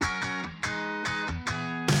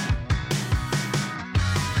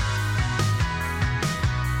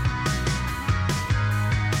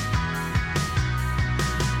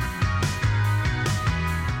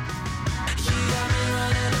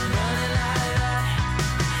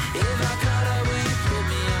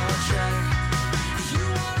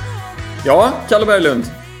Ja, Kalle Berglund,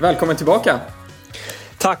 välkommen tillbaka.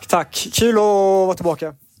 Tack. Kul att vara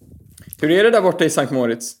tillbaka. Hur är det där borta i Sankt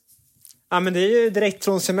Moritz? Ja, men det är ju direkt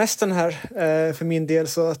från semestern här för min del,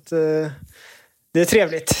 så att det är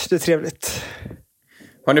trevligt.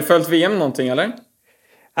 Har ni följt VM någonting eller?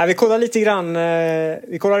 Ja, vi kollade lite grann.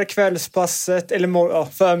 Vi kollade kvällspasset, eller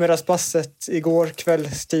förmiddagspasset igår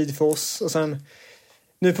kvällstid för oss. Och sen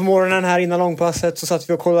nu på morgonen här innan långpasset så satt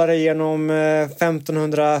vi och kollade igenom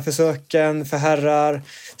 1500-försöken för herrar,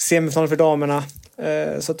 semifinal för damerna.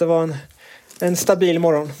 Så att det var en stabil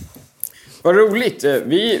morgon. Vad roligt.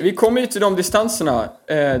 Vi kommer ju till de distanserna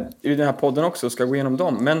i den här podden också och ska gå igenom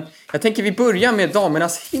dem. Men jag tänker vi börjar med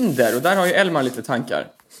damernas hinder och där har ju Elmar lite tankar.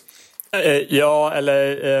 Ja,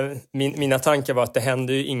 mina tankar var att det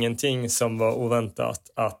hände ju ingenting som var oväntat.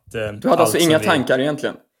 Du hade alltså inga tankar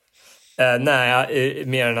egentligen? Nej,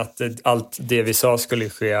 mer än att allt det vi sa skulle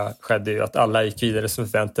ske skedde ju. Att alla gick vidare som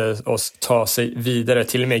förväntade oss ta sig vidare.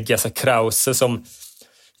 Till och med Gesa Krause som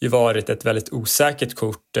ju varit ett väldigt osäkert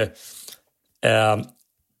kort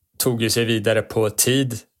tog ju sig vidare på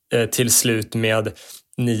tid till slut med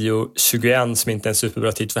 9.21 som inte är en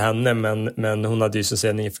superbra tid för henne, men hon hade ju så att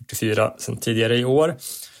säga 9.44 sedan tidigare i år.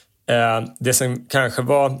 Det som kanske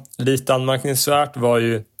var lite anmärkningsvärt var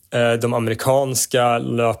ju de amerikanska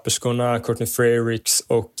löperskorna Courtney Frerichs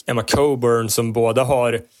och Emma Coburn som båda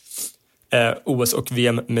har OS- och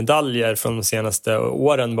VM-medaljer från de senaste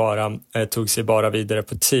åren tog sig bara vidare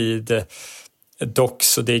på tid. Dock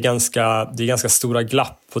så det är ganska stora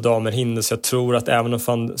glapp på damerhinder, så jag tror att även om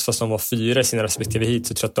fast de var 4 i sina respektive hit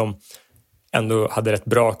så tror jag att de ändå hade rätt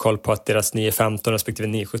bra koll på att deras 9.15 respektive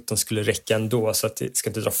 9.17 skulle räcka ändå, så att det ska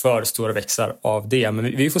inte dra för stora växlar av det. Men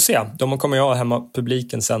vi får se. De kommer ju ha hemma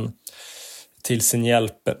publiken sen till sin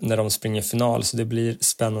hjälp när de springer final, så det blir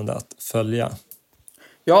spännande att följa.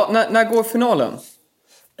 Ja, när går finalen?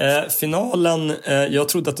 Finalen, jag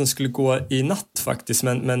trodde att den skulle gå i natt faktiskt,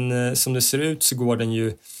 men som det ser ut så går den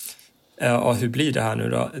ju, hur blir det här nu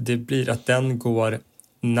då? Det blir att den går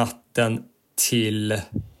natten till,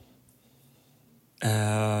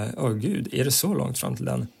 gud, är det så långt fram till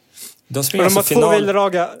den? De springer alltså final. 2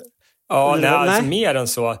 vilodagar. Ja, nej. Alltså mer än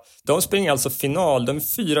så. De springer alltså final, de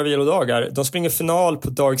är 4 vilodagar. De springer final på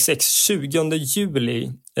dag 6, 20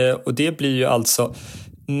 juli. Och det blir ju alltså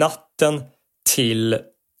natten till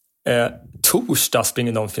torsdag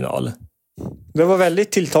springer de final. Det var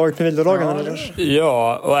väldigt tilltaget med vilodagarna.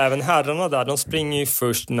 Ja, och även herrarna där, de springer ju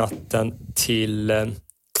först natten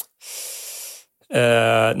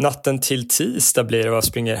till tisdag blir det, vad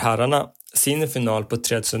springer herrarna sin final på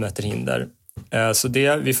 3000 meter hinder. Så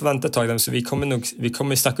det, vi får vänta ett tag, så vi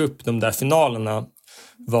kommer snacka upp de där finalerna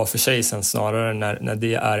var för sig sen snarare när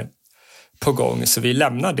det är på gång. Så vi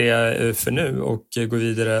lämnar det för nu och går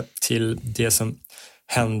vidare till det som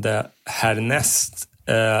hände härnäst,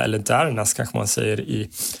 eller därnäst kanske man säger i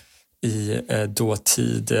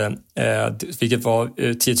dåtid, vilket var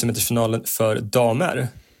 10-metersfinalen för damer.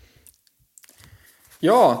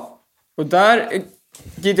 Ja, och där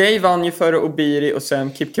Gidey vann ju före Obiri och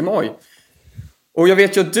sen Kipkemoi. Och jag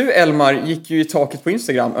vet ju att du, Elmar, gick ju i taket på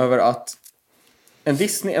Instagram över att en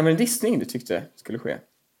dissning du tyckte skulle ske.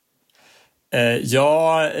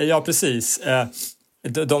 Ja, precis.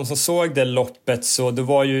 De som såg det loppet, så det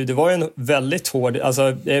var ju en väldigt hård,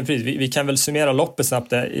 alltså vi kan väl summera loppet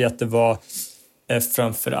snabbt i att det var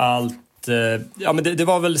framförallt men det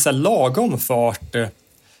var väl så här lagom fart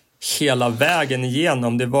hela vägen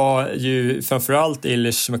igenom. Det var ju framförallt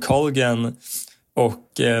Eilish McColgan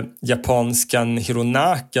och japanskan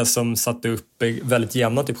Hironaka som satte upp väldigt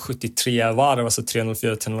jämna, typ 73 varv, alltså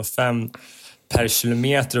 304-305 per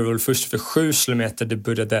kilometer. Och det var först för 7 kilometer det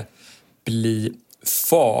började bli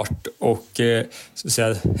fart och så att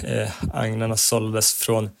säga, agnarna sållades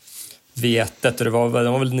från vetet, och de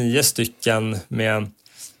var väl 9 stycken med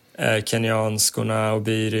kenyanskorna,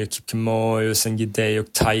 Obiri, Kipkemoi och sen Gidey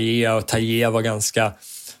och Taye, och Taye var ganska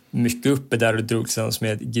mycket uppe där och drog tillsammans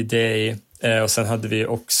med Gidey. Och sen hade vi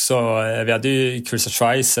också, vi hade ju Cursa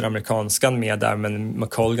Schweizer, amerikanskan, med där, men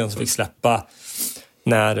McColgan som fick släppa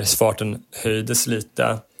när farten höjdes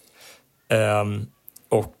lite.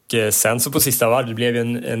 Och sen så på sista varv det blev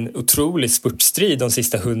en otrolig spurtstrid de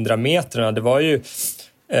sista 100 metrarna. Det var ju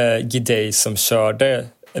Gidey som körde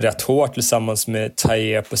rätt hårt tillsammans med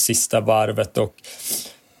Taye på sista varvet, och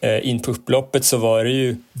in på upploppet så var det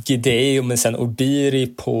ju Gidey men sen Obiri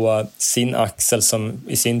på sin axel som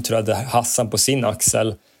i sin tur hade Hassan på sin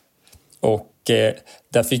axel, och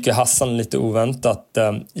där fick ju Hassan lite oväntat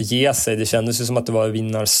ge sig. Det kändes ju som att det var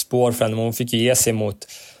vinnarspår för henne, men hon fick ju ge sig mot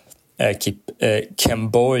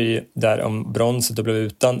Kipkemoi där om bronset och blev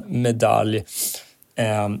utan medalj.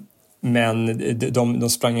 Men de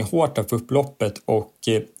sprang hårt där på upploppet och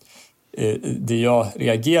det jag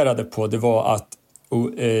reagerade på det var att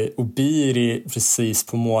Obiri precis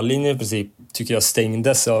på mållinjen i princip tycker jag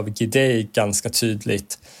stängdes av Gidey ganska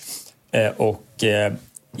tydligt och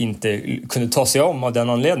inte kunde ta sig om av den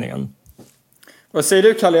anledningen. Vad säger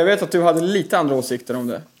du, Kalle? Jag vet att du hade lite andra åsikter om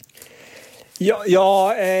det.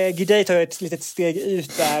 Ja, Gidey tar ett litet steg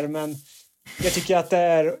ut där, men jag tycker att det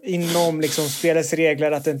är inom liksom spelets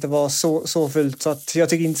regler att det inte var så fullt, så att jag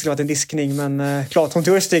tycker inte det skulle vara en diskning, men klart hon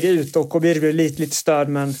tog ett steg ut och Obiri blev lite störd,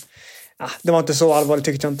 men det var inte så allvarligt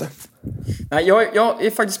tyckte jag inte. Nej, jag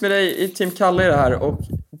är faktiskt med dig i Team Kalle i det här och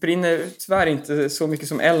brinner tyvärr inte så mycket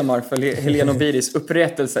som Elmar för Helena Obiris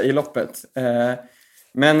upprättelse i loppet.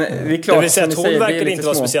 Men det är klart, det vill säga att hon säger, verkade inte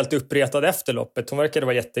vara speciellt uppretad efter loppet. Hon verkade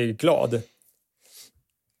vara jätteglad.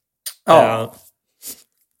 Ja.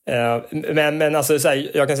 Men alltså, så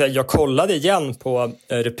här, jag kan säga jag kollade igen på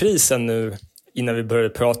reprisen nu innan vi började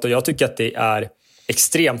prata och jag tycker att det är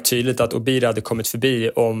extremt tydligt att Obiri hade kommit förbi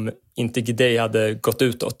om inte Gidey hade gått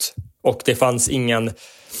utåt. Och det fanns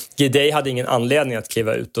Gidey hade ingen anledning att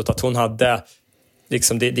kliva utåt. Att hon hade,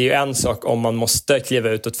 liksom, det är ju en sak om man måste kliva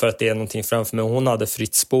utåt för att det är någonting framför mig. Hon hade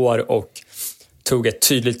fritt spår och tog ett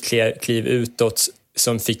tydligt kliv utåt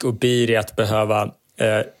som fick Obiri att behöva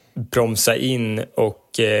bromsa in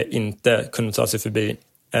och inte kunna ta sig förbi.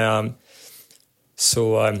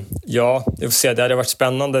 Så ja, jag får se. Det hade varit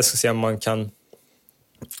spännande att se om man kan...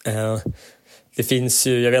 det finns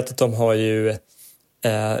ju, jag vet att de har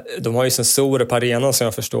ju sensorer på arenan som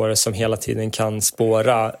jag förstår det, som hela tiden kan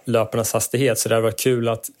spåra löparnas hastighet, så det hade varit kul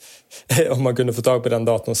att om man kunde få tag på den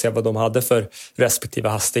datorn och se vad de hade för respektive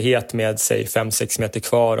hastighet med sig 5-6 meter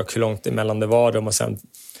kvar och hur långt emellan det var dem och sen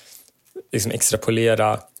liksom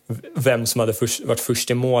extrapolera vem som hade varit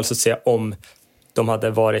först i mål, så att säga, om de hade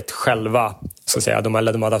varit själva, så att säga, de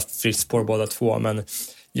hade haft fritt spår båda två. Men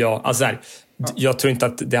ja, alltså här, jag tror inte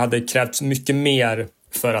att det hade krävts mycket mer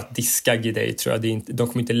för att diska Gidey, tror jag. De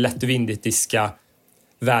kommer inte lättvindigt diska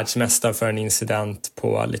världsmästaren för en incident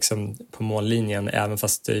på mållinjen, även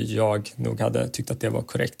fast jag nog hade tyckt att det var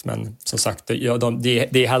korrekt. Men som sagt, det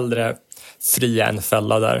är hellre fria än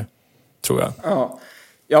fälla där, tror jag.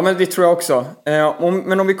 Ja, men det tror jag också.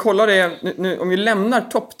 Men om vi kollar det nu, om vi lämnar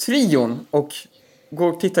topptrion och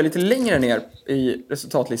går och tittar lite längre ner i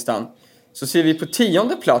resultatlistan, så ser vi på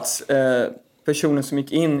 10:e plats personen som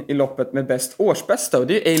gick in i loppet med bäst årsbästa, och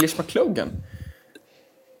det är Eilish McLogan.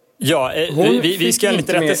 Ja, vi ska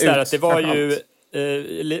lite rätta där att det var ju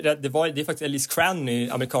det är faktiskt Elise Cranny,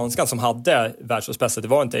 amerikanskan, som hade världsårsbästa. Det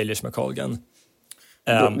var inte Eilish McColgan.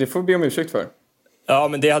 Det får vi be om ursäkt för. Ja,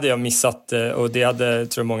 men det hade jag missat, och det tror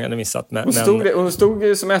jag många hade missat. Hon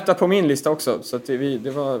stod som etta på min lista också, så att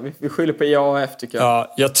vi skyller på IAAF, tycker jag.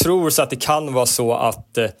 Ja, jag tror så att det kan vara så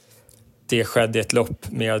att det skedde ett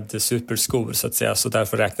lopp med superskor, så att säga, så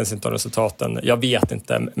därför räknas inte av resultaten. Jag vet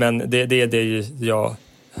inte, men det är det jag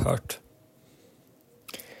hört.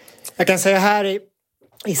 Jag kan säga här i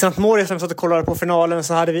St. Moritz, när vi satt och kollade på finalen,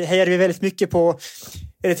 så hejade vi väldigt mycket på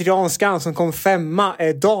eritreanskan som kom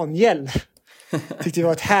 5:a, Daniel. Tyckte det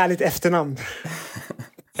var ett härligt efternamn.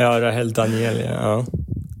 Ja, Rahel Daniel, ja.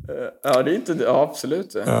 Ja, det är inte... Ja,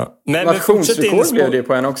 absolut. Ja. Nationsrekord blev det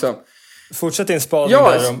på en också. Fortsätt in spaning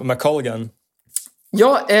där om McColgan.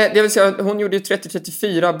 Ja, det vill säga att hon gjorde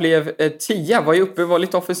 30-34, blev 10, var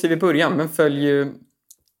lite offensiv i början, men föll ju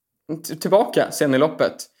tillbaka sen i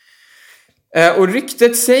loppet. Och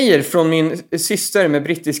ryktet säger från min syster med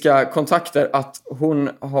brittiska kontakter att hon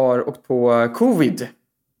har åkt på covid.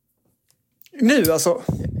 Nu alltså?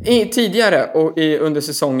 Tidigare och under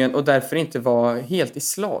säsongen, och därför inte var helt i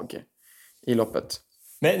slag i loppet.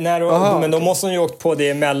 Men då måste hon ju åkt på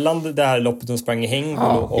det mellan det här loppet hon sprang i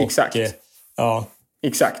Hengolo och... Exakt.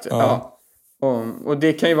 Exakt, ja. Och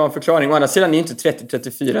det kan ju vara en förklaring. Å andra sidan är inte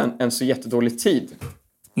 30-34 en så jättedålig tid.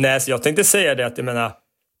 Nej, så jag tänkte säga det att jag menar,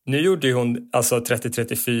 nu gjorde ju hon alltså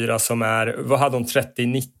 30-34 som är, vad hade hon,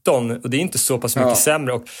 30-19, och det är inte så pass mycket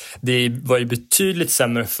sämre, och det var ju betydligt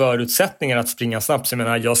sämre förutsättningar att springa snabbt. Så jag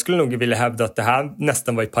menar, jag skulle nog vilja hävda att det här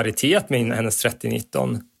nästan var i paritet med hennes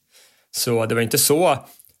 30-19. Så det var inte så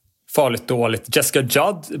farligt dåligt. Jessica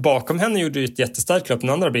Judd bakom henne gjorde ju ett jättestarkt lopp. Den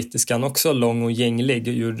andra brittiskan, också lång och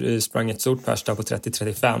gänglig, sprang ett stort pers där på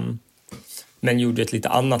 30-35. Men gjorde ett lite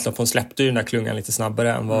annat lopp. Hon släppte ju den där klungan lite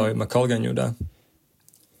snabbare än vad McColgan gjorde.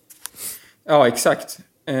 Ja, exakt.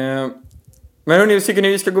 Men hörni, tycker ni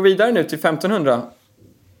vi ska gå vidare nu till 1500?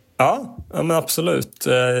 Ja, men absolut.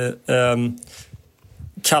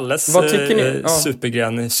 Kalles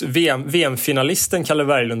supergren, VM-finalisten Kalle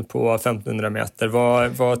Berglund på 1500 meter.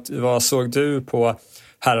 Vad såg du på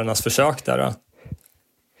herrarnas försök där då?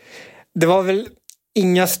 Det var väl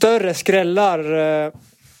inga större skrällar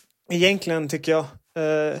egentligen, tycker jag.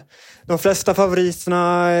 De flesta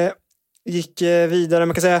favoriterna gick vidare.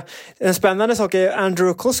 Man kan säga en spännande sak är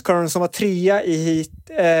Andrew Coscarn som var 3 i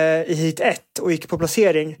hit 1 och gick på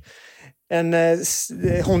placering.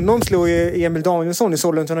 Honom slog ju Emil Danielsson i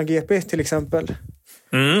Sollentuna GP till exempel.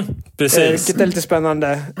 Precis. Vilket är lite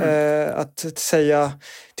spännande att säga.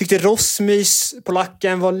 Tyckte Rosmys på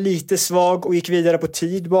lacken var lite svag och gick vidare på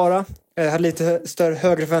tid bara. Hade lite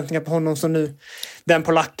högre förväntningar på honom som nu. Den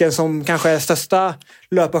på lacken som kanske är största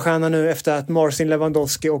löparstjärnan nu efter att Marcin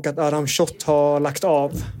Lewandowski och att Adam Schott har lagt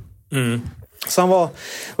av. Så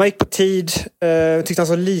man gick på tid. Tyckte han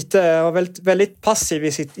så var väldigt, väldigt passiv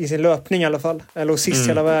i sin löpning i alla fall. Eller sist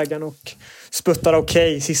hela vägen och sputtade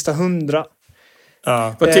okej sista 100.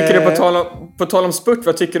 Ja. Vad tycker du på tal om spurt?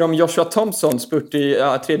 Vad tycker du om Joshua Thompson spurt i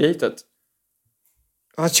tredje hitet?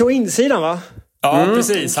 Han tog insidan, va? Ja,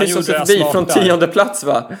 precis. Han gjorde det förbi från 10:e plats,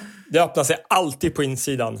 va? Det öppnar sig alltid på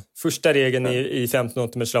insidan. Första regeln i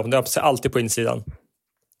 1500-meterslöpningen, det öppnar sig alltid på insidan.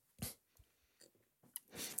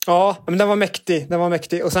 Ja, men den var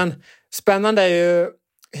mäktig. Och sen, spännande är ju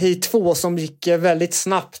hit 2 som gick väldigt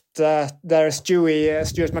snabbt där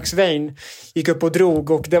Stuart McSweyn gick upp och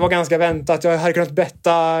drog, och det var ganska väntat. Jag hade kunnat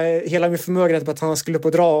betta hela min förmögenhet på att han skulle upp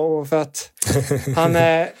och dra, och för att han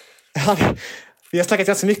vi har snackat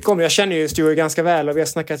ganska mycket om det. Jag känner ju Stuart ganska väl och vi har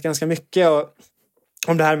snackat ganska mycket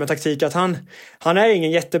om det här med taktik, att han är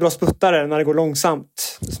ingen jättebra sputtare när det går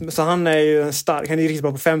långsamt. Så han är ju en stark. Han är riktigt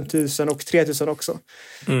bra på 5000 och 3000 också.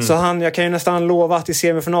 Så jag kan ju nästan lova att i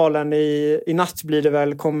semifinalen i natt blir det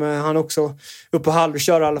väl, kommer han också upp på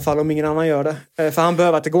halvköra i alla fall, om ingen annan gör det. För han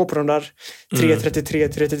behöver att det går på de där 3.33,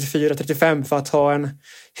 3.34, 3.35 för att ha en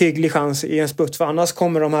hygglig chans i en sputt. För annars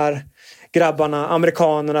kommer de här grabbarna,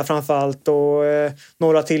 amerikanerna framförallt, och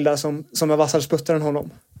några till där som är vassare sputtare än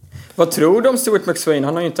honom. Vad tror du om Stuart McSweyn?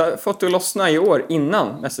 Han har ju inte fått det att lossna i år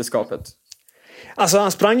innan mästerskapet. Alltså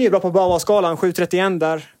han sprang ju bra på Bauer-skalan, 7.31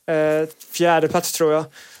 där, 4:e plats tror jag.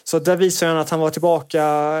 Så där visar han att han var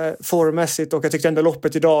tillbaka formmässigt, och jag tyckte ändå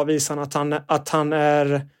loppet idag visar att han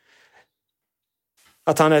är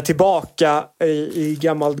tillbaka i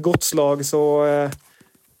gammalt gott slag. Så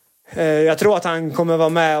jag tror att han kommer vara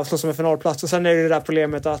med och slå som en finalplats. Och sen är det där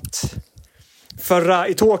problemet att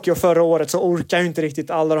i Tokyo förra året så orkar ju inte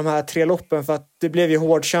riktigt alla de här 3 loppen, för att det blev ju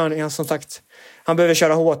hårdkörning. Som sagt, han behöver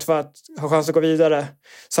köra hårt för att ha chans att gå vidare.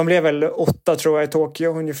 Så han blev väl 8 tror jag i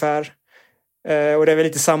Tokyo ungefär. Och det är väl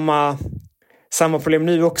lite samma problem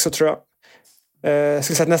nu också, tror jag. Jag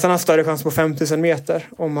skulle säga att nästan har större chans på 5000 meter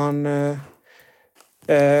om man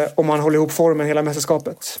håller ihop formen hela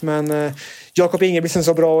mästerskapet. Men Jakob Ingebrigtsen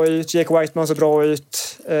så bra ut, Jake Whiteman så bra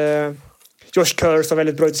ut. Josh Kerr så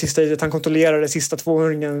väldigt bra ut i sista hitet. Han kontrollerade sista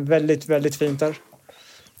 200 väldigt, väldigt fint där.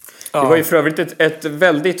 Det var ju för övrigt ett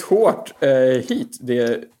väldigt hårt hit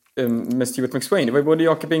med Stuart McSweyn. Det var ju både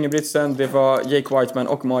Jakob Ingebrigtsen, det var Jake Whiteman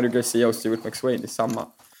och Mario Garcia och Stuart McSweyn i samma.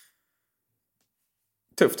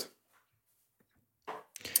 Tufft.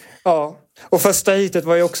 Ja, och första hitet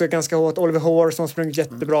var ju också ganska hårt. Oliver Hoare som sprungit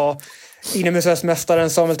jättebra. Inomhusvärldsmästaren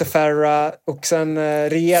Samuel Tefera, och sen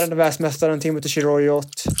regerande världsmästaren Timothy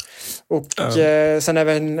Cheruiyot, och sen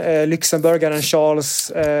även Luxemburgaren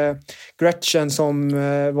Charles Gretchen som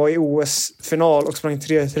var i OS-final och sprang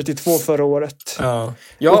 3.32 förra året. Ja.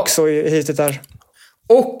 Också i hitet där.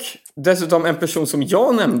 Och dessutom en person som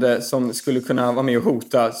jag nämnde som skulle kunna vara med och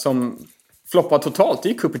hota, som floppade totalt, det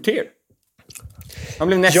är Cooper Teare. Han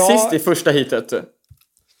blev näst sist i första hitet.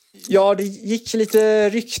 Ja, det gick lite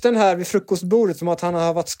rykten här vid frukostbordet som att han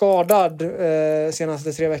har varit skadad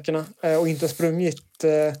senaste 3 veckorna och inte sprungit.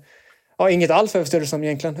 Inget alls överstörre som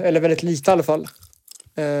egentligen, eller väldigt lite i alla fall.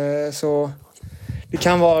 Så det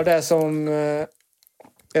kan vara det som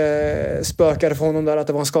spökade för honom där, att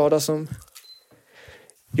det var en skada som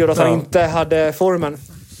gjorde att han inte hade formen.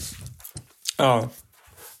 Ja.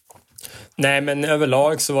 Nej, men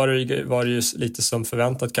överlag så var det ju lite som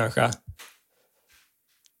förväntat kanske.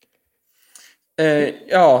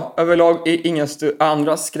 Överlag inga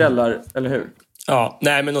andra skrällar, eller hur? Ja,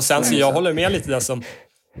 nej, men och sen så jag håller med lite där som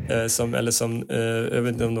jag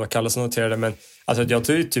vet inte om det var Kalle som noterade, men alltså jag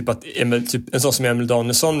tror ju typ att en sån som Emil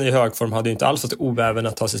Danielsson i högform hade ju inte alls fått oväven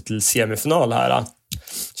att ta sig till semifinal här.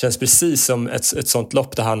 Känns precis som ett sånt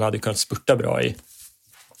lopp där han hade kunnat spurta bra i.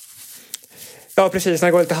 Ja, precis. När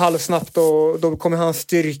det går lite halvsnabbt och då kommer hans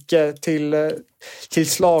styrka till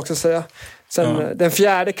slag, så att säga. Sen den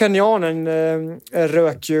fjärde kenyanen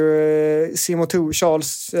rök ju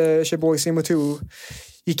Charles Cheboy Simotu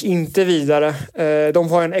gick inte vidare.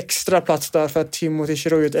 De har en extra plats där för att Timothy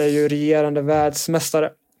Cheruiyot är ju regerande världsmästare.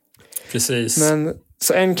 Precis. Men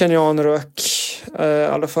Så en kenyan rök i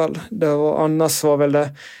alla fall. Annars var väl det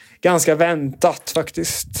ganska väntat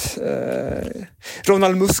faktiskt.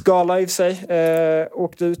 Ronald Muscala i och för sig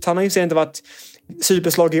åkte ut. Han har ju inte varit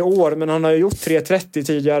superslag i år, men han har ju gjort 3.30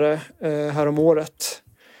 tidigare här om året.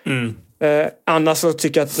 Annars så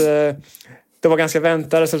tycker jag att det var ganska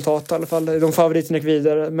väntat resultat i alla fall. De favoriterna gick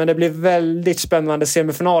vidare. Men det blev väldigt spännande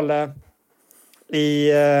semifinaler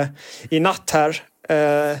i natt här.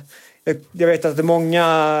 Jag vet att det är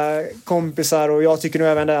många kompisar och jag tycker nog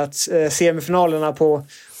även det att semifinalerna på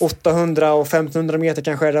 800 och 1500 meter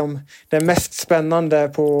kanske är det mest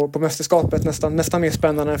spännande på mästerskapet. Nästan mer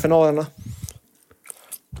spännande än finalerna.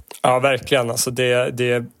 Ja, verkligen. Alltså det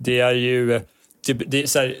är ju... Det är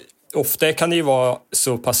så här, ofta kan det ju vara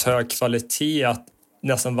så pass hög kvalitet att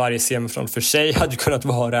nästan varje semifinal för sig hade kunnat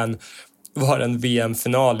vara en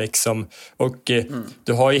VM-final liksom. Och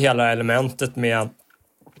du har ju hela elementet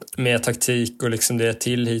med taktik och liksom det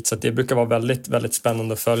till hit, så att det brukar vara väldigt, väldigt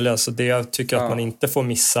spännande att följa. Så det tycker jag att man inte får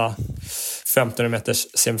missa 1500 meters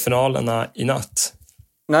semifinalerna i natt.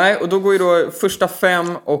 Nej, och då går ju då första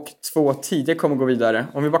 5 och 2 tider kommer gå vidare.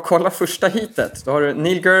 Om vi bara kollar första hitet, då har du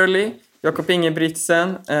Neil Gurley, Jakob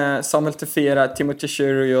Ingebrigtsen, Samuel Tefera, Timothy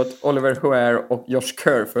Cheruiyot, Oliver Huer och Josh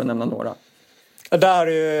Kerr, för att nämna några. Där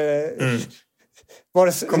är ju... Var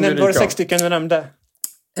det 6 stycken du nämnde?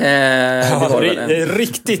 Det är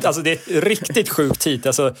riktigt sjukt hit.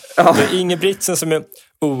 Alltså, det är Ingebrigtsen som är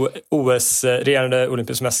OS-regerande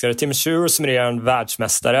olympisk mästare, Tim Shure som är regerande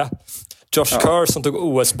världsmästare, Josh Kerr som tog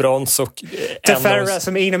OS-brons och Tefera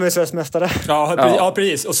som är inomhusmästare. Ja,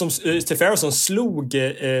 precis. Och som Tefera som slog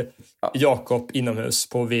Jakob inomhus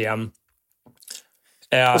på VM.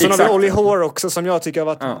 Och så har vi Ollie Hoare också, som jag tycker har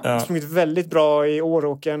varit väldigt bra i år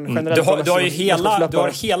och en generellt. Du har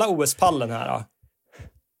hela OS-pallen här.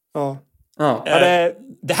 Ja.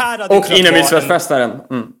 Det här hade och inomhusvärldsmästaren.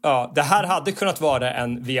 Ja, det här hade kunnat vara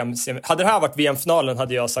en VM. Hade det här varit VM-finalen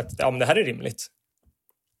hade jag sagt men det här är rimligt.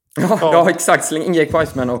 Ja, exakt. Släng in Jake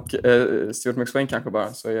Weissman och Stuart McSwain kanske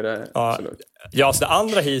bara, så är det absolut. Ja, så det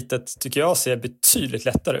andra hitet tycker jag ser betydligt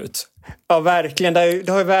lättare ut. Ja, verkligen. Det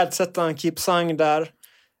har ju världsättaren Kip Sang där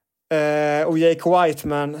och Jake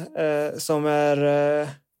Weissman som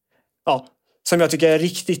är som jag tycker är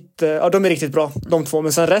riktigt de är riktigt bra, de två.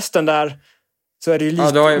 Men sen resten där så är det ju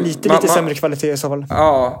lite sämre kvalitet i så fall.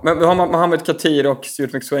 Ja, men vi har Mohamed Katir och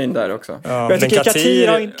Stuart McSwain där också. Ja, jag tycker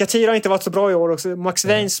Katir har inte varit så bra i år också. Max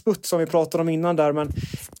Waynes sputt som vi pratade om innan där, men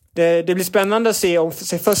det blir spännande att se om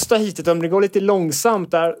första hitet, om det går lite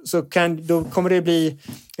långsamt där, så då kommer det bli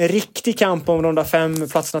en riktig kamp om de där 5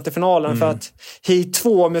 platserna till finalen. För att hit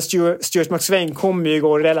 2 med Stuart McSwain kommer ju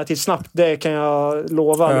gå relativt snabbt, det kan jag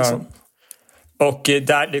lova liksom. Och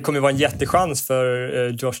det kommer vara en jättechans för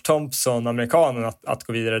Josh Thompson, amerikanen, att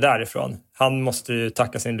gå vidare därifrån. Han måste ju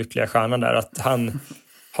tacka sin lyckliga stjärna där, att han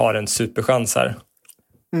har en superchans här.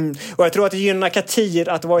 Och jag tror att det gynnar Katir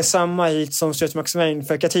att vara i samma hit som Stuart McSwain,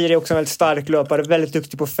 för Katir är också en väldigt stark löpare, väldigt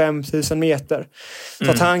duktig på 5000 meter.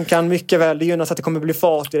 Så att han kan mycket väl, det gynnar så att det kommer bli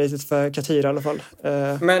fart i ritet för Katir i alla fall.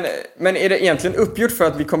 Men är det egentligen uppgjort för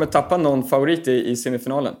att vi kommer tappa någon favorit i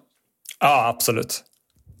semifinalen? Ja, absolut.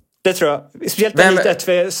 Det tror jag. Speciellt med hit 1,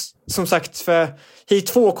 för som sagt, för hit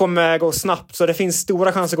 2 kommer gå snabbt, så det finns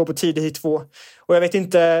stora chanser att gå på tid i hit 2. Och jag vet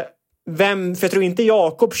inte vem, för jag tror inte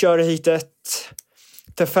Jakob kör hit 1.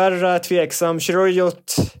 Tefera, tveksam.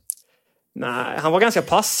 Cheruiyot, nej, han var ganska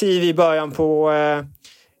passiv i början på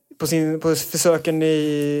försöken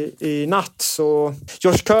i natt. Så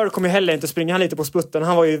Josh Kerr kommer ju heller inte springa lite på sputten.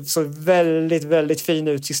 Han var ju så väldigt, väldigt fin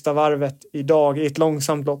ut sista varvet idag i ett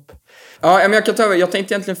långsamt lopp. Ja, men jag kan ta över. Jag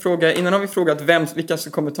tänkte egentligen fråga, innan har vi frågat vilka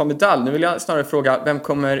som kommer ta medalj. Nu vill jag snarare fråga, vem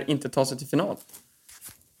kommer inte ta sig till final?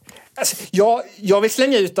 Alltså, jag vill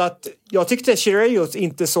slänga ut att jag tyckte Cheruiyot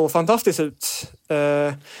inte så fantastiskt ut.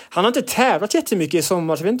 Han har inte tävlat jättemycket i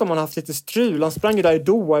sommar, så jag vet inte om han har haft lite strul. Han sprang ju där i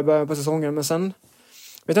Doha i början på säsongen, men sen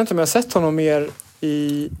vet jag inte om jag har sett honom mer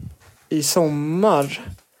i sommar.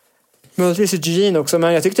 Möjligtvis i Eugene också,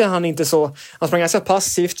 men jag tyckte han inte så. Han sprang ganska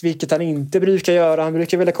passivt, vilket han inte brukar göra. Han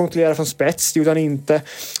brukar vilja kontrollera från spets, det gjorde han inte.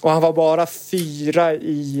 Och han var bara 4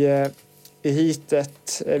 i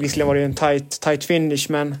hitet. Visserligen var det ju en tight finish,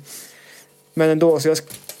 men ändå. Så jag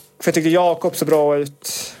tyckte Jakob så bra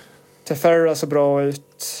ut. Tefera så bra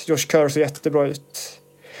ut. Josh Kerr så jättebra ut.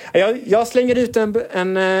 Jag slänger ut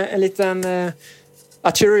en liten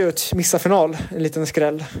Cheruiyot missar final. En liten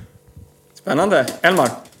skräll. Spännande. Elmar?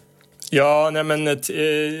 Ja, nej, men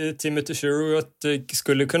Timothy Cheruiyot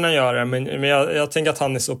skulle kunna göra, men jag tänker att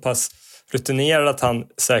han är så pass rutinerad att han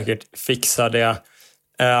säkert fixar det.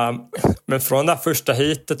 Men från det här första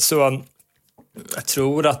hitet så jag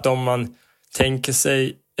tror att om man tänker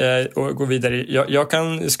sig att gå vidare.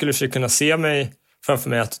 Jag skulle kunna se mig framför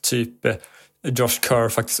mig att typ Josh Kerr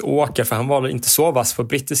faktiskt åker, för han var inte så vass på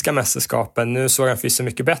brittiska mästerskapen. Nu såg han för så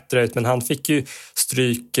mycket bättre ut, men han fick ju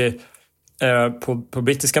stryk på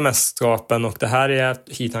brittiska mästerskapen, och det här är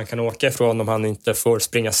hit han kan åka ifrån om han inte får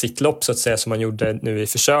springa sitt lopp så att säga, som han gjorde nu i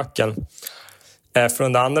försöken.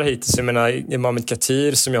 Från det andra hit, så jag menar Mohamed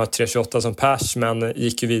Katir som jag har 3.28 som pers, men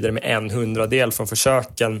gick ju vidare med 1/100 från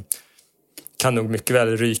försöken, kan nog mycket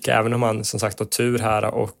väl ryka, även om han som sagt har tur här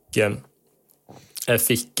och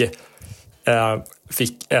fick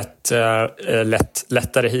ett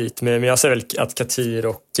lättare hit. Men jag ser väl att Katir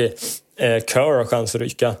och Kerr har chans att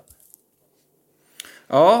ryka.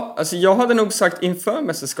 Ja, alltså jag hade nog sagt inför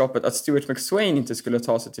mästerskapet att Stuart McSwain inte skulle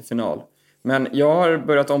ta sig till final. Men jag har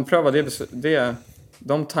börjat ompröva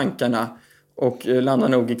de tankarna och landar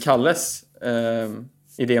nog i Kalles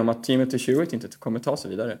idé om att Timothy Stewart inte kommer ta sig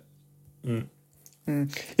vidare.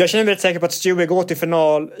 Jag känner mig rätt säker på att Stewart går till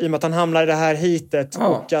final i och med att han hamnar i det här hitet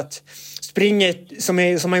och att springet som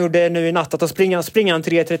han gjorde nu i natt, att springer han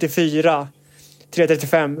 3.34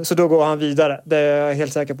 3.35, så då går han vidare. Det är jag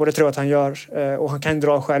helt säker på. Det tror jag att han gör. Och han kan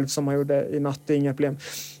dra själv som han gjorde i natt. Det är inga problem.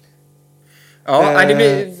 Ja,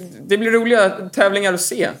 det blir roliga tävlingar att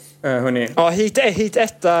se, hörni. Ja, hit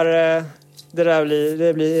 1 där.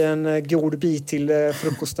 Det blir en god bit till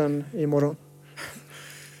frukosten imorgon.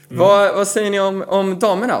 Vad säger ni om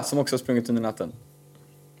damerna som också har sprungit under natten?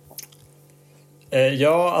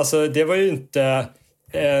 Ja, alltså det var ju inte...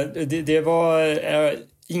 Det var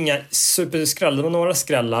inga superskrällar. Det var några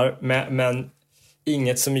skrällar, men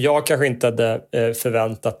inget som jag kanske inte hade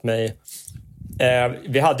förväntat mig.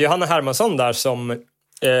 Vi hade ju Hanna Hermansson där som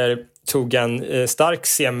tog en stark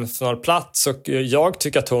semifinalplats, och jag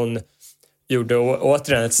tycker att hon gjorde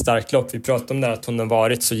återigen ett starkt lopp. Vi pratade om det här, att hon har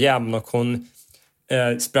varit så jämn, och hon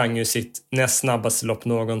sprang ju sitt näst snabbaste lopp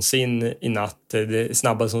någonsin i natt. Det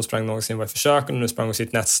snabbaste hon sprang någonsin var i försök, och nu sprang hon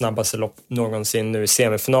sitt näst snabbaste lopp någonsin nu i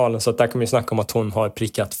semifinalen. Så att där kan man ju snacka om att hon har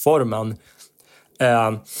prickat formen.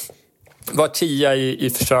 Var 10 i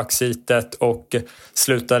försökssitet och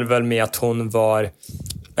slutade väl med att hon var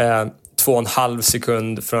 2,5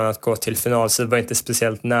 sekund från att gå till final. Så det var inte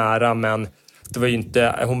speciellt nära, men det var ju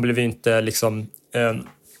inte, hon blev ju inte liksom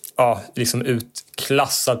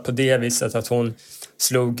utklassad på det viset, att hon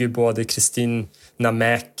slog ju både Kristina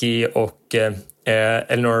Mäki och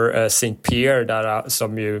Eleanor St. Pierre där,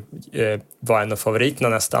 som ju var en av favoriterna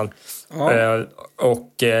nästan. Ja.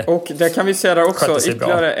 Och där kan vi säga där också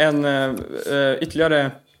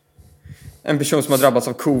ytterligare en person som har drabbats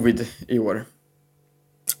av covid i år.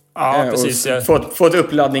 Ja, precis. Fått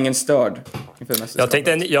uppladdningen störd. Jag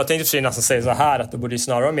tänkte för nästan säga så här, att det borde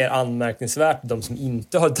snarare vara mer anmärkningsvärt de som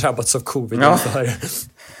inte har drabbats av covid.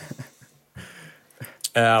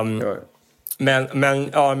 Ja.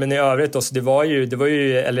 Men i övrigt då, så det var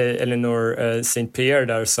ju Eleanor St. Pierre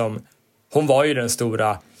där som, hon var ju den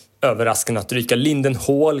stora överraskande att ryka. Linden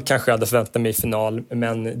Hall kanske hade förväntat mig i final,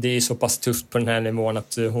 men det är så pass tufft på den här nivån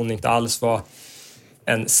att hon inte alls var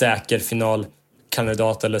en säker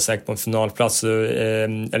finalkandidat eller säker på en finalplats.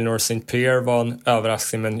 Eleanor St. Pierre var en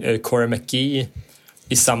överraskning, men Cora McGee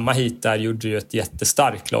i samma hit där gjorde ju ett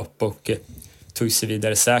jättestarkt lopp och tog sig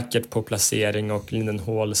vidare säkert på placering, och Linden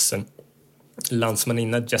Halls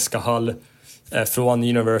landsmaninna Jessica Hull från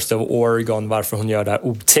University of Oregon, varför hon gör det här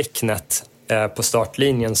otecknet på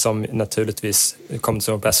startlinjen, som naturligtvis kommer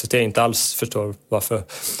till på SVT inte alls förstår varför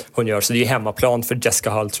hon gör. Så det är hemmaplan för Jessica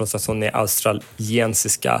Hull trots att hon är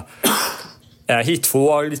australiensiska. Hit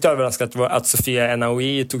 2, lite överraskat var att Sofia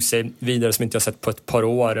Naoui tog sig vidare, som inte jag sett på ett par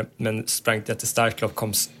år, men sprang ett jättestarkt lopp,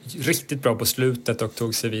 kom riktigt bra på slutet och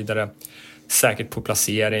tog sig vidare säkert på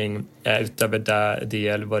placering. Utöver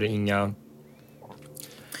det var det inga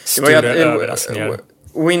stora överraskningar.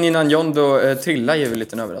 Winnie Nanyondo trillade ju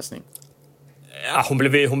lite en överraskning. Ja,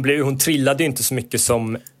 hon trillade ju inte så mycket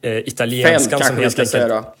som italienskan som helt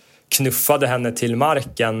enkelt knuffade henne till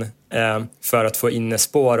marken för att få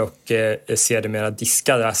innespår och sedermera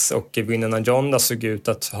diskades, och Winnie Nanyondo såg ut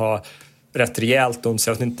att ha rätt rejält ont.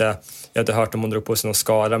 Jag hade hört om hon drog på sig någon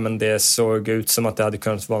skada, men det såg ut som att det hade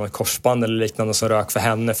kunnat vara något korsband eller liknande som rök för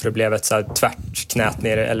henne, för det blev ett så här tvärt knät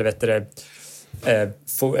ner, eller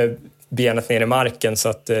benet ner i marken, så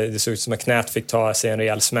att det såg ut som att knät fick ta sig en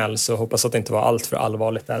rejäl smäll. Så hoppas att det inte var allt för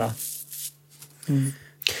allvarligt där.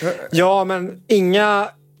 Ja, men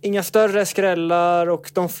inga större skrällar,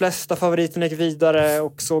 och de flesta favoriterna gick vidare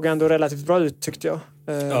och såg ändå relativt bra ut, tyckte jag.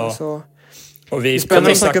 Så och vi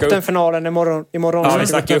spännande att snacka upp den finalen imorgon. Ja, vi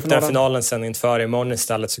snackar upp den finalen sen inför imorgon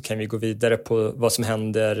istället, så kan vi gå vidare på vad som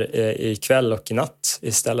händer ikväll och i natt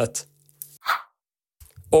istället.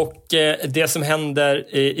 Och det som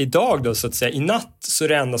händer idag då, så att säga, i natt, så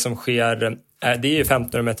det enda som sker, det är ju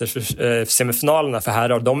 1500 meters semifinalerna för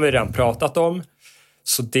herrar. De har vi redan pratat om,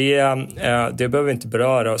 så det behöver vi inte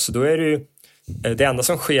beröra. Så då är det ju det enda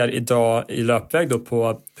som sker idag i löpväg då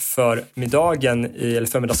på förmiddagen eller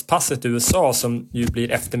förmiddagspasset i USA, som ju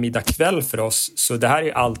blir eftermiddag kväll för oss. Så det här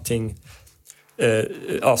är allting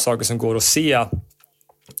saker som går att se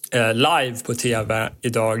live på tv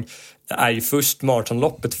idag. Är ju först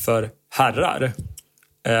maratonloppet för herrar,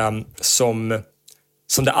 som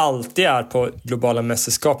det alltid är på globala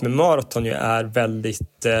mästerskap med maraton, ju är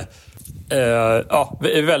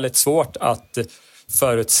väldigt svårt att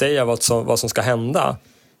förutsäga vad som ska hända.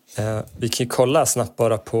 Vi kan kolla snabbt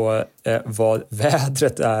bara på vad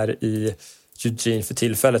vädret är i Eugene för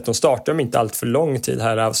tillfället. De startar inte allt för lång tid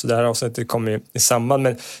här, så det här avsnittet kommer i samband.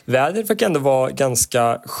 Men vädret verkar ändå vara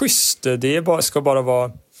ganska schysst. Det ska bara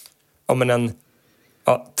vara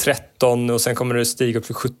 13 och sen kommer det stiga upp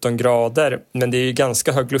till 17 grader. Men det är ju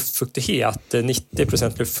ganska hög luftfuktighet.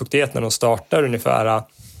 90% luftfuktighet när de startar ungefär.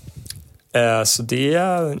 Så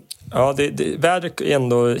vädret är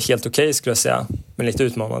ändå helt okej, skulle jag säga. Men lite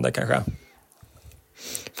utmanande kanske.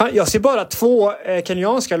 Fan, jag ser bara 2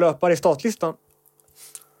 kenyanska löpare i startlistan.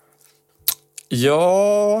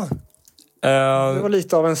 Ja. Det var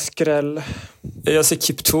lite av en skräll. Jag ser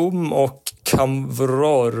Kiptum och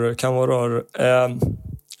Kamworor.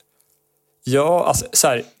 Så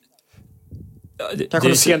här. Kanske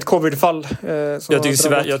ett sent covid-fall. Jag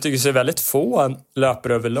tycker det är väldigt få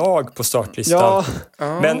löpare överlag på startlistan.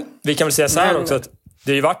 Ja. Men vi kan väl säga så här också, att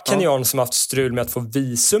det har ju varit kenyan som haft strul med att få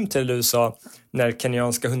visum till USA. När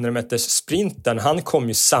kenyanska 100 meters sprinten, han kom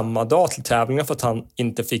ju samma dag till tävlingen för att han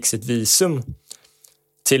inte fick sitt visum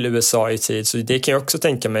till USA i tid. Så det kan jag också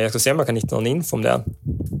tänka mig. Jag ska se om jag kan hitta någon info om det.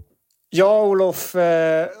 Ja, Olof,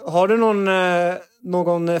 har du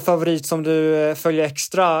någon favorit som du följer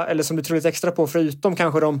extra, eller som du tror lite extra på, förutom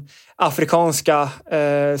kanske de afrikanska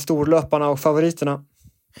storlöparna och favoriterna?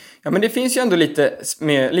 Ja, men det finns ju ändå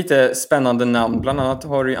lite spännande namn. Bland annat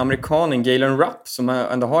har du amerikanen Galen Rupp som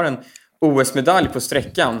ändå har en OS-medalj på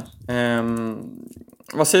sträckan.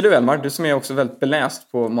 Vad säger du, Elmar? Du som är också väldigt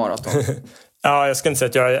beläst på maraton. Ja, jag ska inte säga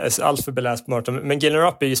att jag är alls för beläst på maraton. Men Galen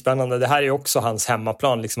Rupp är ju spännande. Det här är ju också hans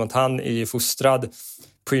hemmaplan. Liksom att han är ju fostrad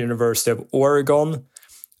på University of Oregon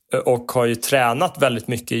och har ju tränat väldigt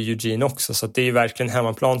mycket i Eugene också. Så att det är ju verkligen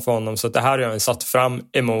hemmaplan för honom. Så att det här har jag satt fram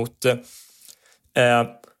emot.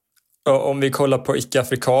 Om vi kollar på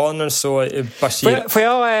icke-afrikaner så är Bashir... Får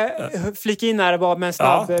jag flika in här bara med en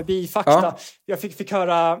snabb bifakta? Ja. Jag fick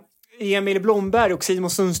höra Emil Blomberg och Simon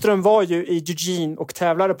Sundström var ju i Eugene och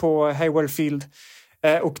tävlade på Hayward Field.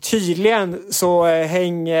 Och tydligen så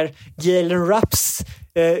hänger Galen Rapps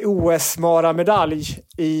OS-mara-medalj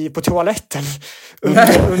på toaletten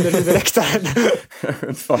under huvudläktaren.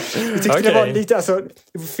 Jag tyckte det var lite, alltså,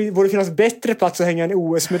 det borde finnas bättre plats att hänga en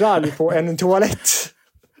OS-medalj på än en toalett.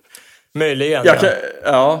 Möjligen.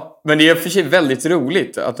 Ja, men det är för sig väldigt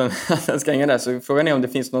roligt att den ska hänga där. Så frågan är om det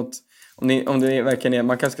finns något, om det verkligen är,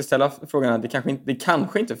 man kanske ska ställa frågan att det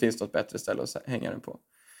kanske inte finns något bättre ställe att hänga den på.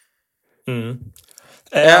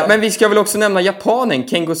 Men vi ska väl också nämna japanen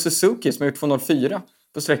Kengo Suzuki som har gjort 2.04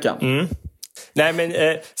 på sträckan. Nej,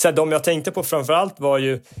 men så de jag tänkte på framförallt var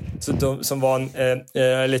ju så de, som var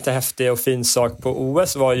en lite häftig och fin sak på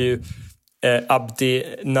OS var ju Abdi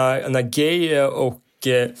Nagay och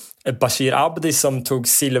Bashir Abdi som tog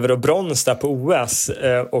silver och brons där på OS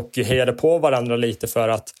och hejade på varandra lite för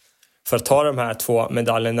att ta de här 2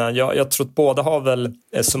 medaljerna. Jag tror att båda har väl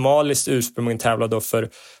somaliskt ursprung, tävlade då för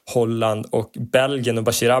Holland och Belgien, och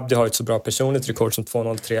Bashir Abdi har ett så bra personligt rekord som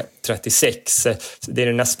 2.03.36. Det är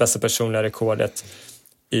det näst bästa personliga rekordet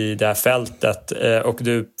i det här fältet. Och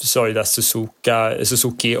du sa ju där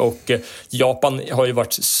Suzuki och Japan har ju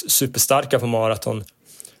varit superstarka på maraton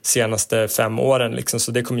senaste 5 åren liksom,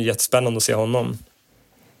 så det kommer jättespännande att se honom.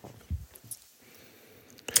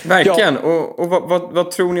 Verkligen. Ja. Och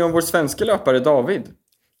vad tror ni om vår svenska löpare David?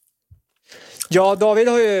 Ja, David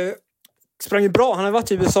har ju sprang bra. Han har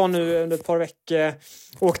varit i USA nu under ett par veckor.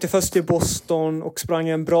 Åkte först till Boston och sprang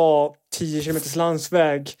en bra 10 km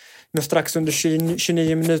landsväg med strax under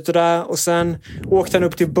 29 minuter där. Och sen åkte han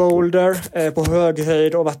upp till Boulder på hög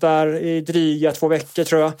höjd och varit där i dryga 2 veckor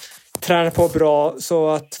tror jag. Tränar på bra, så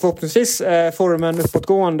att förhoppningsvis formen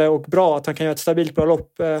uppåtgående och bra, att han kan göra ett stabilt bra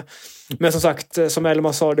lopp. Men som sagt, som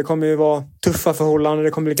Elmar sa, det kommer ju vara tuffa förhållanden,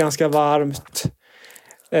 det kommer bli ganska varmt.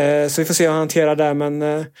 Så vi får se hur han hanterar det, men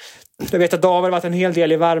jag vet att David har varit en hel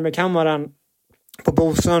del i värmekammaren på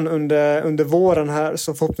Bosön under våren här,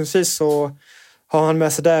 så förhoppningsvis så har han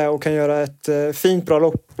med sig där och kan göra ett fint bra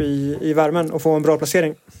lopp i värmen och få en bra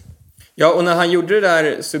placering. Ja, och när han gjorde det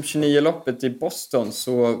där sub 29-loppet i Boston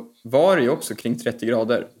så var det ju också kring 30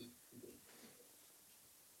 grader.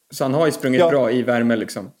 Så han har ju sprungit bra i värme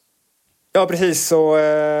liksom. Ja, precis. Så,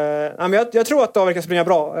 jag tror att David kan springa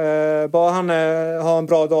bra. Bara han har en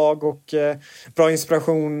bra dag och bra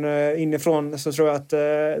inspiration inifrån, så tror jag att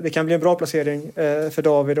det kan bli en bra placering för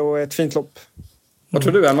David och ett fint lopp. Vad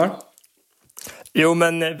tror du, Elmar? Jo,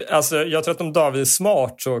 men alltså, jag tror att om David är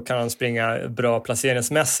smart så kan han springa bra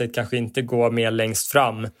placeringsmässigt. Kanske inte gå mer längst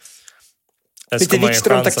fram. Lite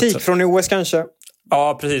Wikström-taktik från OS kanske.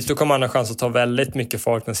 Ja, precis. Då kommer han ha chans att ta väldigt mycket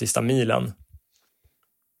folk den sista milen.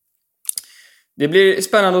 Det blir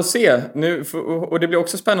spännande att se nu, och det blir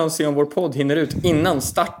också spännande att se om vår podd hinner ut innan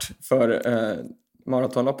start för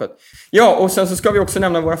maratonloppet. Ja, och sen så ska vi också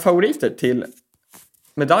nämna våra favoriter till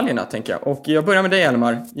medaljerna, tänker jag. Och jag börjar med dig,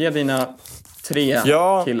 Elmar. Ge dina 3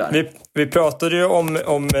 killar. Vi pratade ju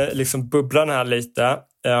om liksom bubblan här lite.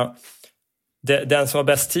 Den som har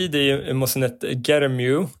bäst tid är ju Mosenet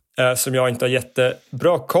Geremiu, som jag inte har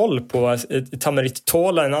jättebra koll på. Tamarit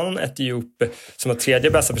Tola, en annan etiop som har 3:e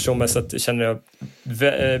bästa person, så att känner jag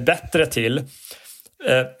bättre till.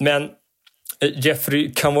 Men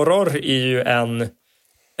Jeffrey Kamworor är ju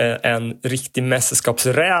en riktig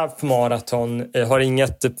mästerskapsräv på maraton. Har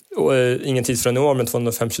ingen tid från år, men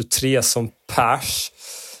 205.23 som pers.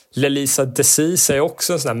 Lelisa Desis är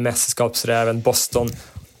också en sån här mästerskapsräv, en Boston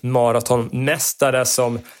maratonmästare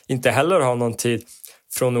som inte heller har någon tid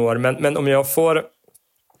från år. Men om jag får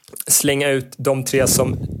slänga ut de 3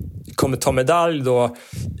 som kommer ta medalj då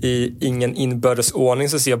i ingen inbördes ordning,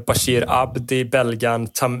 så ser jag Bashir Abdi, Belgien,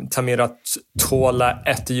 Tamirat Tola,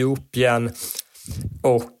 Etiopien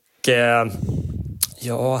och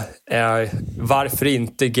varför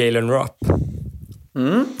inte Galen Rupp?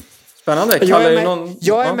 Spännande.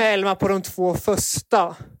 Jag är med Elma på de 2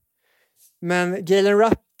 första. Men Galen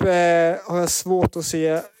Rupp har jag svårt att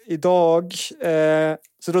se idag.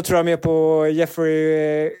 Så då tror jag mer på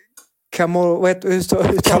Jeffrey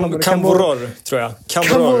Kamworor, tror jag.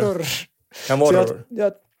 Kamworor.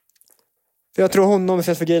 Jag tror honom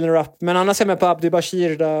istället för Galen Rupp. Men annars är jag med på Abdi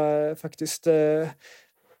Bashir där faktiskt.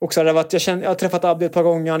 Också jag har träffat Abdi ett par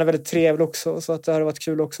gånger. Han är väldigt trevlig också, så att det har varit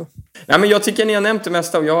kul också. Ja, men jag tycker ni har nämnt det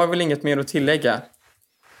mesta och jag har väl inget mer att tillägga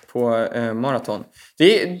på maraton.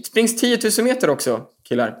 Det springs 10 000 meter också,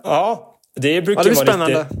 killar. Ja, det brukar vara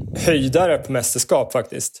spännande. Lite höjdare på mästerskap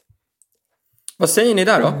faktiskt. Vad säger ni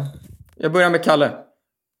där då? Jag börjar med Kalle.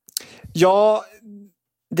 Ja,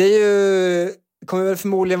 det kommer väl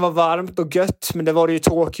förmodligen vara varmt och gött, men det var det ju i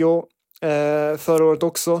Tokyo förra året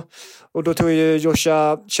också. Och då tog ju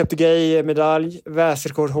Joshua Cheptegei medalj,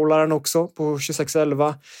 världsrekordhållaren också på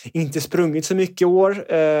 26:11. Inte sprungit så mycket i år.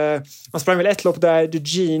 Han sprang väl ett lopp där,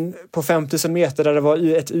 Eugene, på 5000 meter där det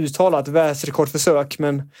var ett uttalat världsrekordförsök,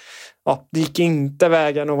 men det gick inte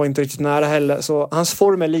vägen och var inte riktigt nära heller. Så hans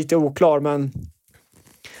form är lite oklar, men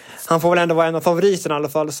han får väl ändå vara en av favoriterna i alla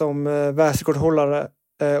fall som världsrekordhållare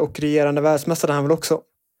och regerande världsmästare han väl också.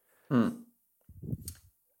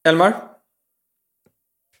 Elmar?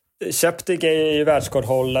 Cheptegei är ju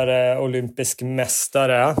världsrekordhållare, olympisk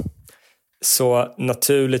mästare. Så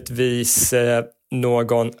naturligtvis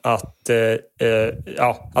någon att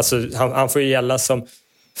alltså han får ju gälla som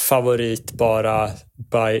favorit bara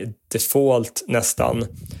by default nästan.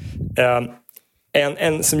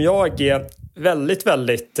 En som jag är väldigt,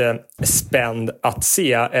 väldigt spänd att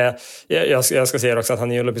se. Jag ska säga också att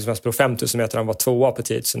han är olympisk mästare på 5000 meter. Han var 2:a på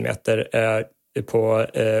 10 000 meter på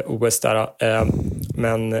OS där.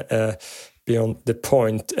 Men beyond the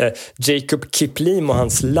point. Jacob Kiplimo och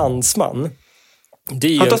hans landsman.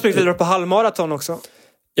 Han tar sprungit vidare på halvmaraton också.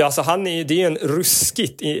 Ja, alltså det är en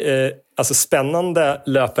ruskigt alltså spännande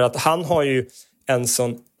löpare. Att han har ju en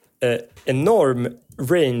sån enorm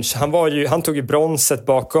range. Han tog ju bronset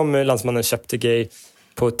bakom landsmannen Cheptegei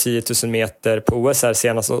på 10 000 meter på OS här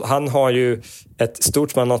senast. Och han har ju ett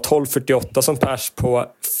stort man, har 12:48 som pers på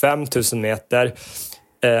 5 000 meter.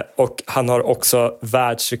 Och han har också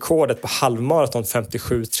världsrekordet på halvmaraton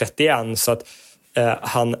 57:31. Så att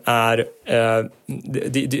han är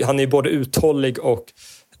både uthållig och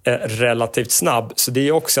relativt snabb. Så det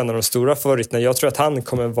är också en av de stora favoriterna. Jag tror att han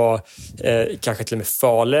kommer vara kanske till och med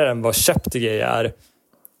farligare än vad Cheptegei är.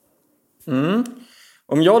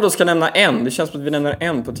 Om jag då ska nämna det känns som att vi nämner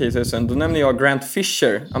en på 10 000, då nämner jag Grant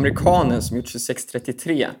Fisher, amerikanen som gjort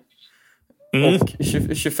 26:33. Och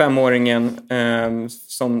 25-åringen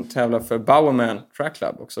som tävlar för Bowerman Track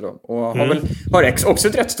Club också då. Och har också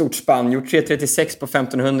ett rätt stort spann. Gjort 3.36 på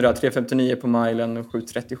 1500, 3.59 på milen och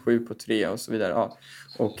 7.37 på 3 och så vidare. Ja.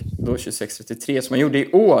 Och då 26.33 som han gjorde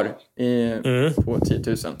i år på 10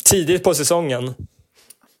 000. Tidigt på säsongen.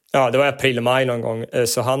 Ja, det var april-maj någon gång.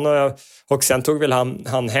 Så och sen tog väl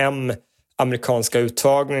han hem amerikanska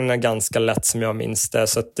uttagningarna ganska lätt som jag minns det.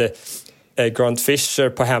 Så att Grant Fisher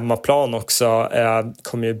på hemmaplan också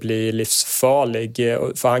kommer ju bli livsfarlig.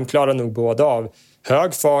 För han klarar nog både av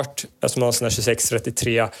hög fart, som har sån här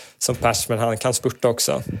 26.33 som pers, men han kan spurta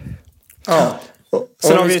också. Ja.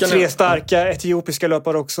 Sen har vi 3 starka etiopiska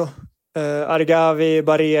löpare också. Argavi,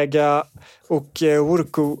 Barega och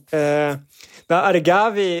Urku.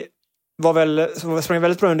 Argavi sprang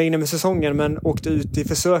väldigt bra under inom säsongen, men åkte ut i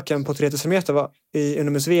försöken på 3000 meter i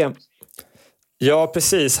inomhus-VM. Ja,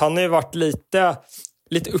 precis. Han har ju varit lite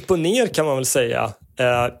upp och ner kan man väl säga.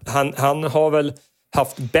 Han har väl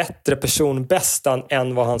haft bättre personbästan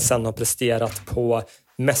än vad han sen har presterat på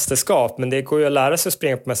mästerskap. Men det går ju att lära sig att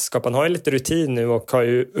springa på mästerskap. Han har ju lite rutin nu och har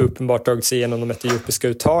ju uppenbart tagit sig igenom de etiopiska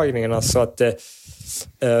uttagningarna. Så att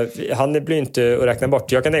han blir inte att räkna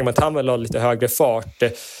bort. Jag kan tänka mig att han vill ha lite högre fart.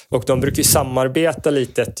 Och de brukar ju samarbeta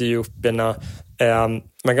lite, etiopierna.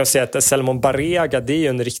 Man kan säga att Selmon Barega, det är ju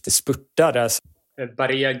en riktig spurtare.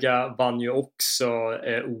 Barega vann ju också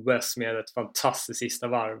OS med ett fantastiskt sista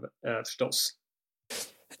varv förstås.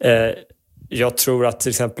 Jag tror att till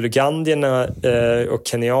exempel ugandierna och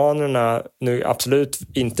kenyanerna nu absolut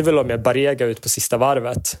inte vill ha med Barega ut på sista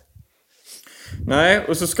varvet. Nej,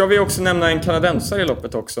 och så ska vi också nämna en kanadensare i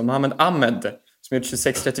loppet också, Mohamed Ahmed, som gjort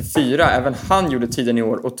 26.34. Även han gjorde tiden i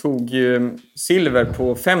år och tog ju silver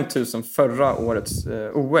på 5000 förra årets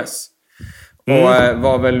OS. Och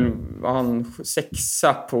var han 6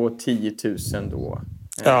 på 10 000 då.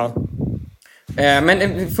 Ja.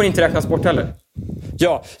 Men får inte räknas bort heller.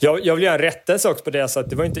 Ja, jag vill göra en rättelse också på det. Så att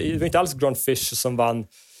det var inte alls Grant Fisher som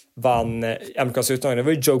vann amerikanska uttagningen.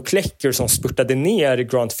 Det var ju Joe Klecker som spurtade ner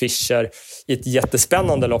Grant Fisher i ett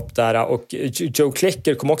jättespännande lopp där. Och Joe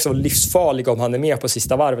Klecker kommer också vara livsfarlig om han är med på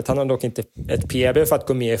sista varvet. Han har dock inte ett PB för att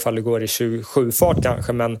gå med ifall det går i 27-fart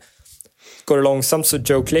kanske, men går det långsamt så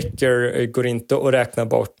Joe Klecker går inte att räkna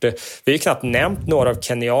bort. Vi har ju knappt nämnt några av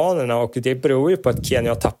kenyanerna, och det beror ju på att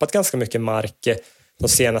Kenya har tappat ganska mycket mark de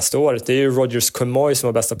senaste året. Det är ju Rogers Komoy som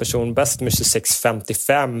var bästa person, bäst med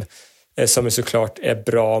 26.55, som är såklart är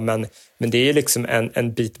bra, men det är ju liksom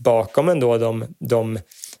en bit bakom ändå de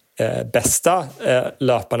bästa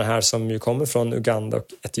löparna här som ju kommer från Uganda och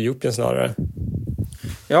Etiopien snarare.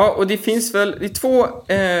 Ja, och det finns väl 2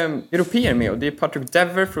 europeer med, och det är Patrick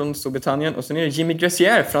Dever från Storbritannien och sen är det Jimmy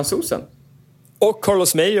Gressier, fransosen. Och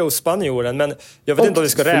Carlos Mayo, spanjoren, men jag vet inte om vi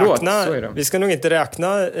ska räkna. Vi ska nog inte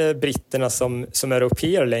räkna britterna som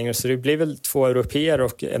europeer längre, så det blir väl 2 europeer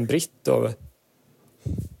och en britt då.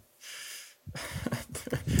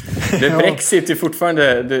 Det är Brexit är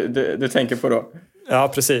fortfarande du tänker på då.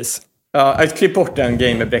 Ja, precis. Ja, klipp bort den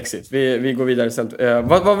game med Brexit. Vi går vidare sen.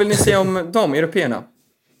 Vad vill ni säga om de européerna?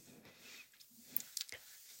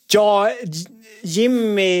 Ja,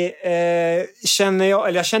 Jimmy känner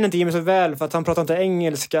jag känner inte Jimmy så väl för att han pratar inte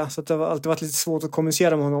engelska, så det har alltid varit lite svårt att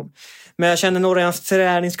kommunicera med honom. Men jag känner några i hans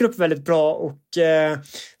träningsgrupp väldigt bra, och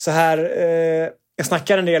så här jag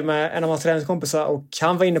snackade en del med en av hans träningskompisar, och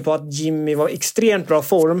han var inne på att Jimmy var i extremt bra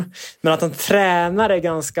form, men att han tränade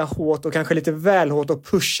ganska hårt och kanske lite väl hårt och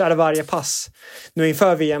pushade varje pass. Nu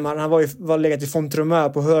inför VM, han var legat i Font-Romeu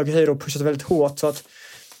på hög höjd och pushat väldigt hårt,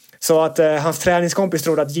 så att hans träningskompis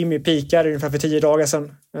trodde att Jimmy pikade ungefär för 10 dagar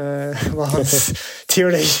sedan. Var hans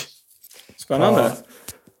teori. Spännande. Ja.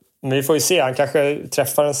 Men vi får ju se, han kanske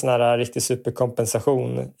träffar en sån här riktig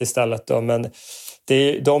superkompensation istället då, men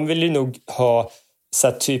de vill ju nog ha så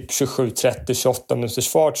här typ 27-30-28 minuters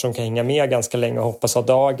fart som kan hänga med ganska länge och hoppas ha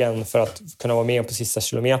dagen för att kunna vara med på sista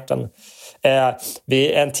kilometern.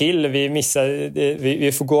 Vi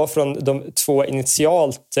får gå från de två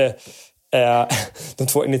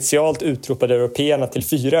initialt utropade européerna till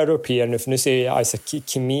 4 européer nu, för nu ser jag Isaac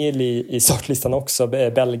Kimil i startlistan också,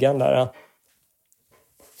 belgaren där.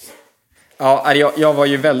 Ja, jag var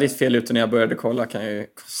ju väldigt fel ute när jag började kolla, kan jag ju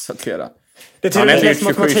konstatera. Det är tur att läst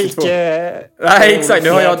matematik. Nej, exakt. Nu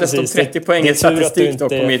har jag dessutom 30 poäng i statistik då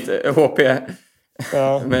på mitt HP.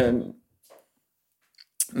 Ja.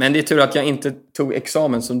 Men det är tur att jag inte tog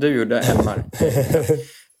examen som du gjorde, Elmar.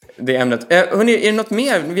 Det ämnet. Hörrni, är det något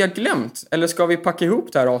mer vi har glömt? Eller ska vi packa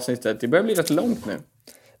ihop det här avsnittet? Det börjar bli rätt långt nu.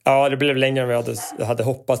 Ja, det blev längre än vi hade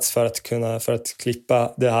hoppats för att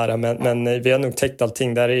klippa det här. Men vi har nog täckt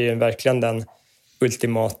allting. Där är ju verkligen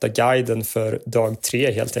ultimata guiden för dag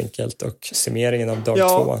 3 helt enkelt och summeringen av dag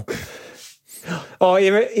 2. Ja,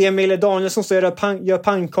 Emil Danielsson står och gör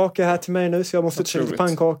pannkakor här till mig nu, så jag måste köpa lite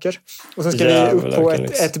pannkakor. Och sen ska vi upp på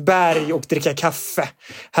ett berg och dricka kaffe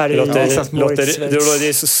här i Sankt Moritz,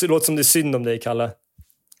 Schweiz. Det låter som det är synd om dig, Kalle.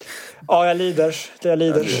 Ja, jag lider.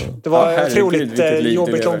 Det var otroligt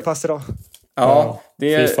jobbigt långpass idag. Ja,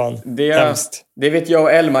 det vet jag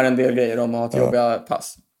och Elmar en del grejer om att ha jobbiga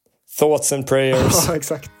pass. Thoughts and prayers. Ja,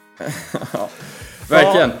 exakt.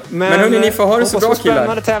 Verkligen. Ja, men hörni, ni får ha det så bra, killar.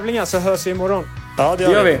 Spännande tävlingar, så hörs vi imorgon. Ja, det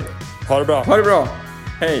gör vi. Ha det bra. Ha det bra.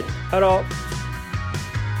 Hej. Hej då.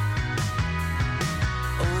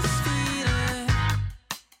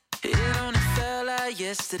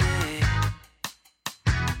 Yesterday